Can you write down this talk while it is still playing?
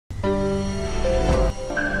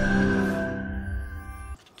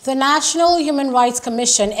The National Human Rights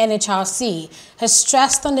Commission, NHRC, has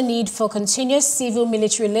stressed on the need for continuous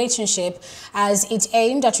civil-military relationship as it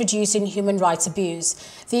aimed at reducing human rights abuse.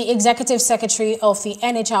 The Executive Secretary of the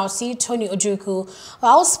NHRC, Tony Ojukwu,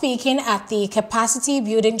 while speaking at the capacity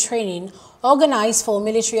building training organized for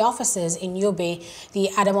military officers in Yobe, the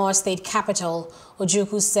Adamawa state capital,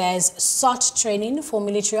 Ojukwu says such training for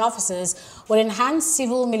military officers will enhance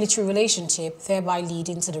civil-military relationship, thereby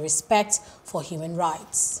leading to the respect for human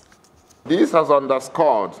rights. This has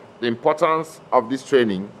underscored the importance of this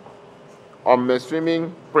training on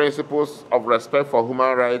mainstreaming principles of respect for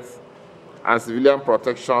human rights and civilian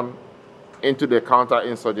protection into the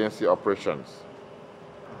counter-insurgency operations.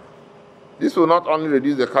 This will not only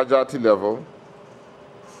reduce the casualty level,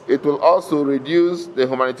 it will also reduce the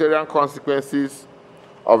humanitarian consequences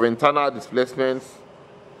of internal displacements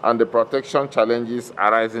and the protection challenges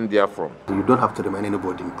arising therefrom. You don't have to remain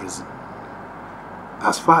anybody in prison.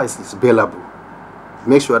 As far as it's bailable,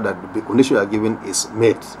 make sure that the condition you are given is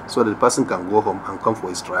met so that the person can go home and come for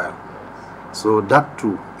his trial. So that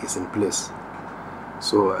too is in place.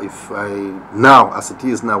 So now, as it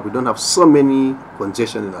is now, we don't have so many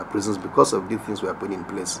congestion in our prisons because of these things we are putting in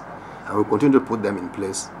place. And we'll continue to put them in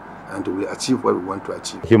place and we will achieve what we want to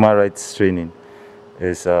achieve. Human rights training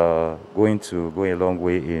is going to go a long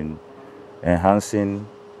way in enhancing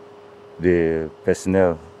the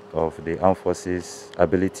personnel of the armed forces'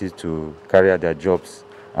 ability to carry out their jobs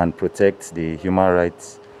and protect the human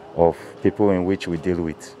rights of people in which we deal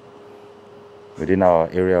with within our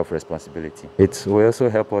area of responsibility. It will also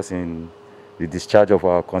help us in the discharge of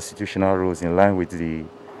our constitutional roles in line with the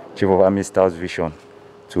Chief of Army Staff's vision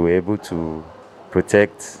to be able to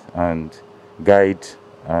protect and guide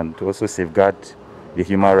and also safeguard the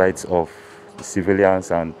human rights of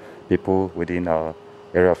civilians and people within our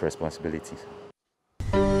area of responsibility.